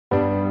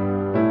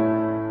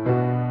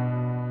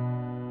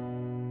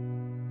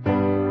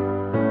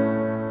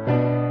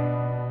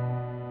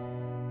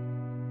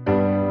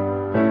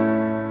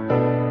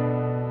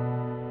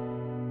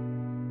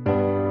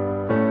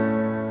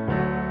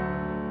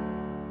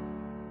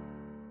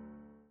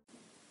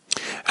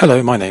Hello,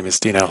 my name is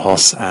Dino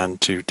Hoss, and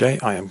today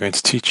I am going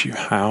to teach you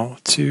how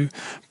to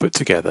put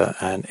together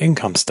an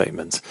income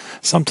statement,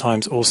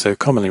 sometimes also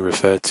commonly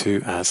referred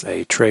to as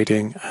a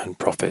trading and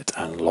profit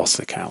and loss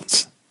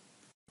account.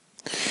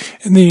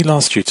 In the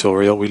last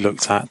tutorial we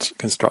looked at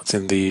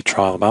constructing the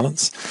trial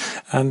balance,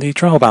 and the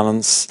trial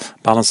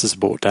balances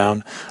brought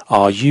down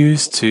are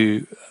used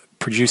to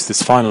produce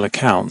this final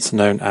account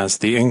known as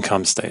the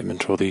income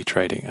statement or the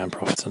trading and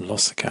profit and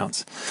loss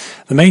account.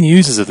 The main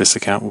users of this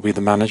account will be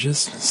the managers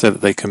so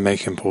that they can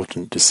make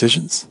important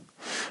decisions,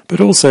 but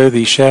also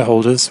the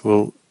shareholders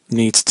will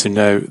need to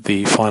know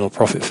the final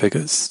profit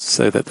figures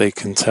so that they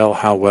can tell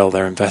how well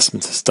their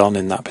investment has done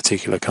in that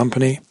particular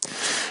company.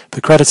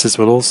 The creditors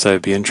will also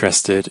be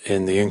interested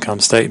in the income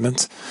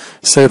statement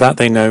so that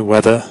they know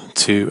whether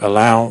to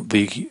allow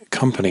the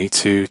company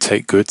to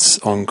take goods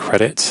on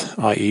credit,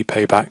 i.e.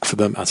 pay back for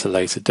them at a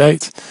later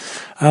date.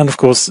 And of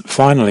course,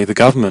 finally, the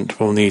government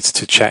will need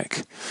to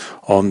check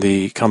on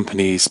the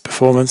company's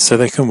performance so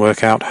they can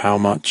work out how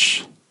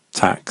much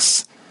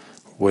tax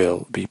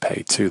will be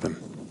paid to them.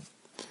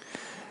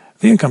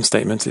 The income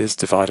statement is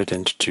divided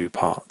into two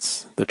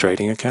parts, the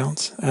trading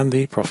account and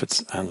the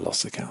profits and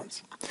loss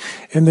account.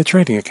 In the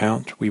trading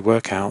account, we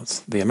work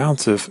out the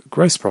amount of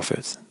gross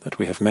profit that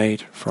we have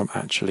made from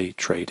actually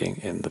trading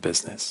in the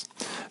business.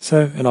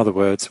 So, in other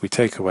words, we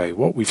take away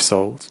what we've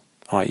sold,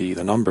 i.e.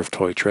 the number of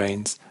toy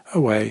trains,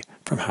 away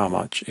from how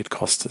much it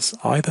cost us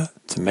either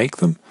to make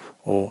them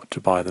or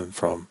to buy them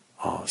from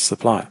our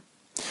supplier.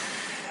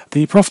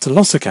 The profit and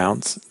loss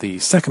account, the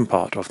second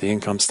part of the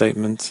income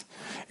statement,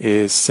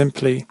 is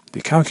simply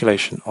the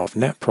calculation of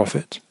net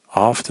profit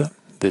after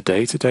the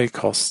day-to-day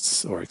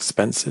costs or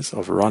expenses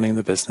of running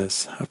the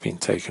business have been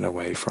taken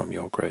away from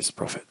your gross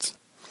profit.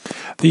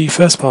 The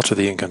first part of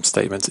the income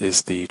statement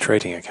is the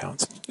trading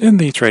account. In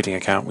the trading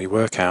account we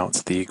work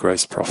out the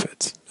gross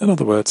profit. In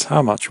other words,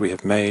 how much we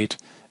have made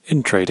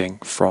in trading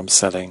from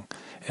selling,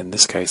 in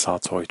this case, our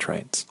toy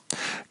trains.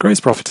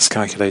 Gross profit is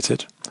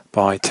calculated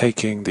by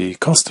taking the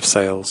cost of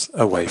sales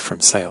away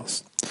from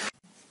sales.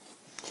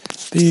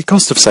 The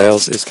cost of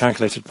sales is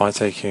calculated by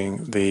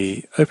taking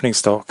the opening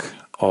stock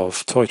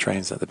of toy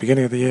trains at the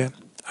beginning of the year,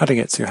 adding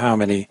it to how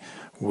many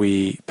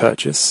we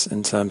purchase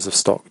in terms of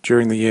stock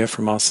during the year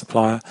from our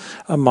supplier,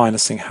 and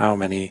minusing how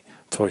many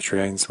toy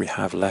trains we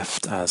have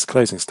left as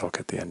closing stock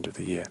at the end of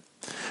the year.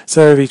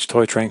 So if each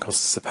toy train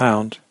costs us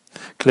 £1,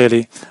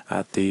 clearly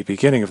at the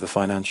beginning of the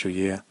financial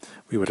year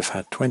we would have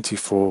had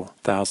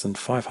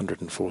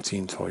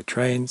 24,514 toy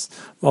trains,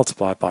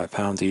 multiplied by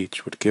 £1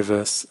 each would give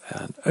us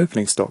an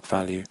opening stock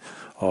value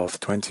of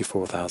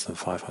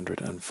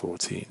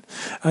 24,514.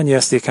 And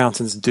yes, the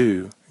accountants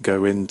do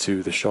go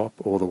into the shop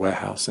or the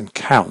warehouse and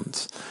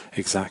count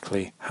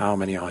exactly how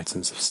many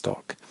items of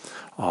stock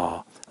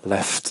are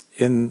left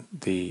in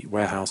the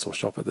warehouse or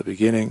shop at the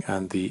beginning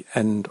and the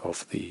end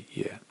of the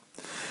year.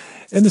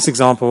 In this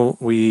example,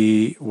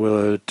 we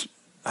would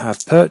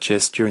have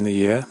purchased during the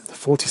year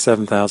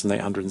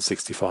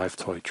 47,865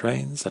 toy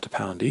trains at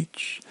 £1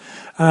 each,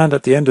 and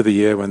at the end of the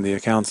year, when the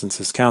accountant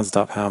has counted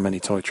up how many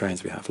toy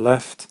trains we have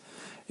left,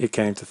 it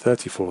came to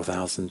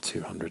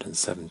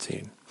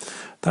 34,217.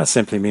 That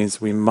simply means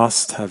we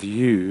must have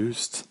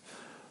used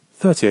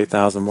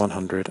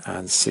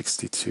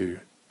 38,162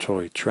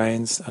 toy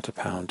trains at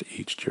 £1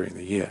 each during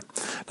the year.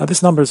 Now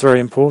this number is very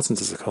important,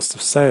 as the cost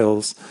of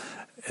sales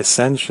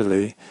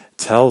essentially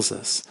tells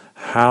us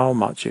how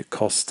much it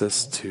cost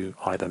us to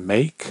either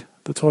make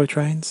the toy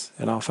trains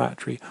in our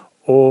factory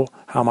or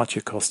how much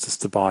it cost us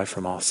to buy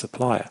from our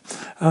supplier.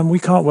 And we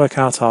can't work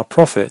out our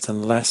profit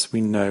unless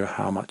we know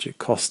how much it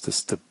cost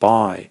us to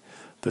buy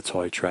the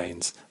toy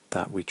trains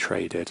that we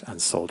traded and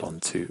sold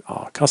on to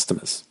our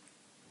customers.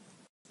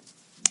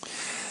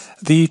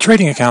 The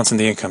trading account in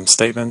the income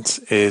statement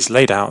is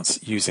laid out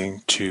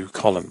using two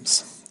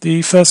columns.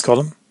 The first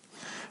column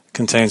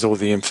contains all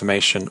the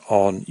information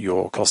on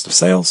your cost of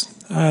sales,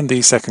 and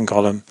the second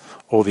column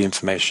all the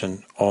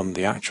information on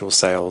the actual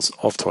sales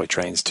of toy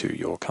trains to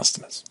your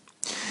customers.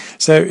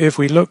 So if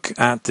we look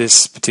at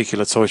this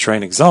particular toy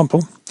train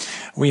example,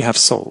 we have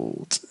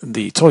sold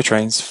the toy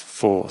trains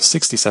for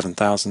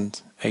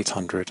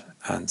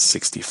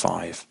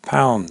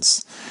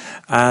 £67,865.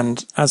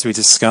 And as we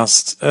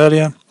discussed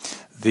earlier,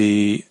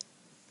 the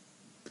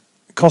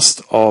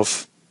cost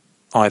of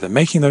either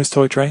making those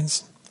toy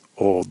trains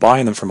or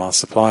buying them from our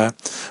supplier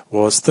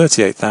was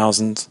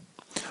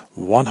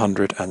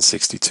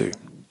 £38,162.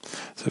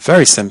 So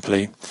very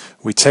simply,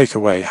 we take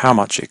away how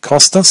much it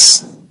cost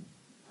us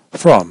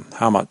from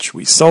how much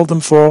we sold them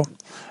for,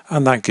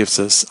 and that gives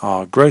us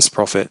our gross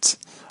profit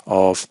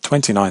of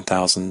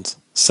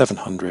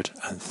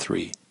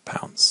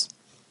 £29,703.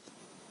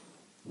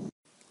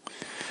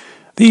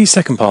 The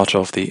second part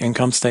of the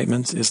income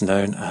statement is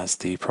known as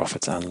the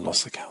profit and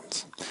loss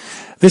account.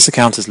 This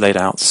account is laid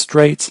out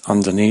straight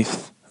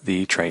underneath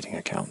the trading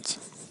account.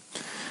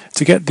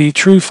 To get the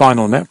true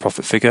final net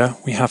profit figure,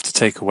 we have to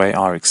take away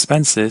our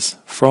expenses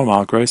from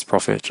our gross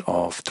profit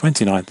of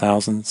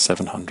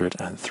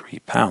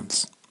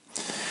 £29,703.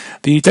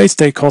 The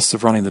day-to-day costs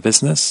of running the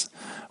business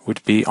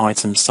would be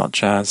items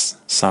such as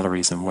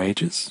salaries and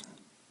wages,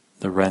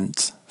 the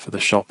rent for the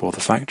shop or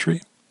the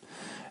factory,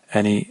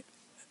 any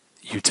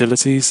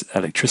utilities,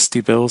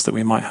 electricity bills that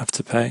we might have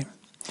to pay,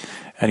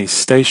 any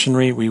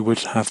stationery we would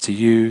have to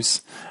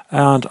use,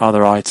 and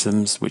other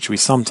items which we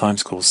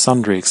sometimes call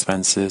sundry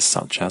expenses,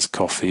 such as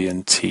coffee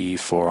and tea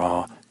for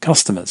our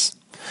customers.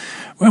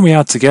 When we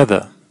add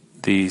together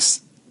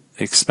these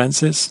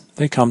expenses,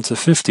 they come to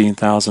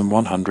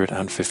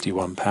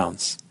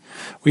 £15,151.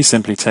 We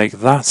simply take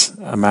that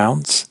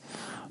amount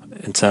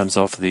in terms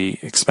of the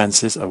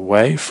expenses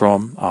away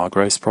from our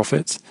gross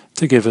profit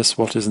to give us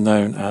what is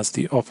known as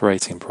the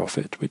operating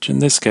profit, which in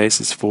this case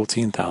is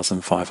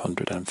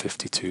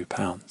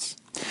 £14,552.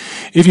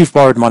 If you've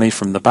borrowed money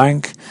from the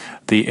bank,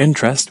 the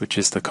interest, which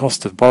is the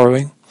cost of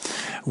borrowing,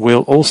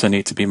 will also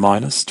need to be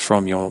minused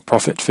from your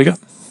profit figure.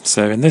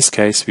 So in this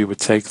case, we would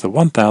take the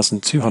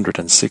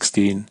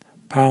 £1,216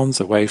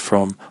 away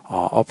from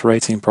our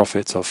operating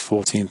profit of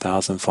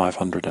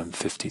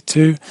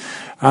 £14,552,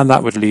 and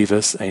that would leave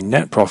us a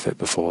net profit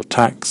before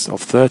tax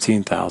of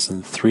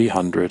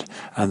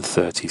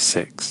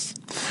 £13,336.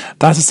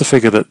 That is the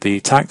figure that the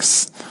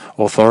tax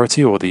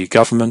authority or the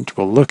government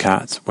will look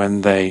at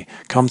when they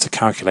come to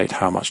calculate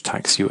how much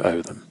tax you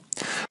owe them.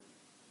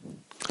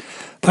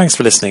 Thanks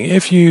for listening.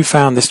 If you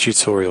found this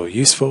tutorial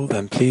useful,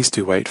 then please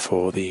do wait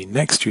for the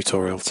next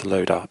tutorial to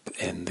load up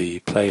in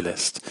the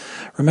playlist.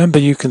 Remember,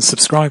 you can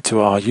subscribe to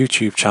our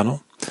YouTube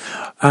channel,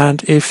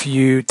 and if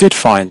you did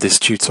find this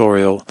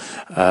tutorial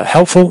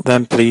helpful,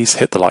 then please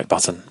hit the like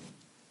button.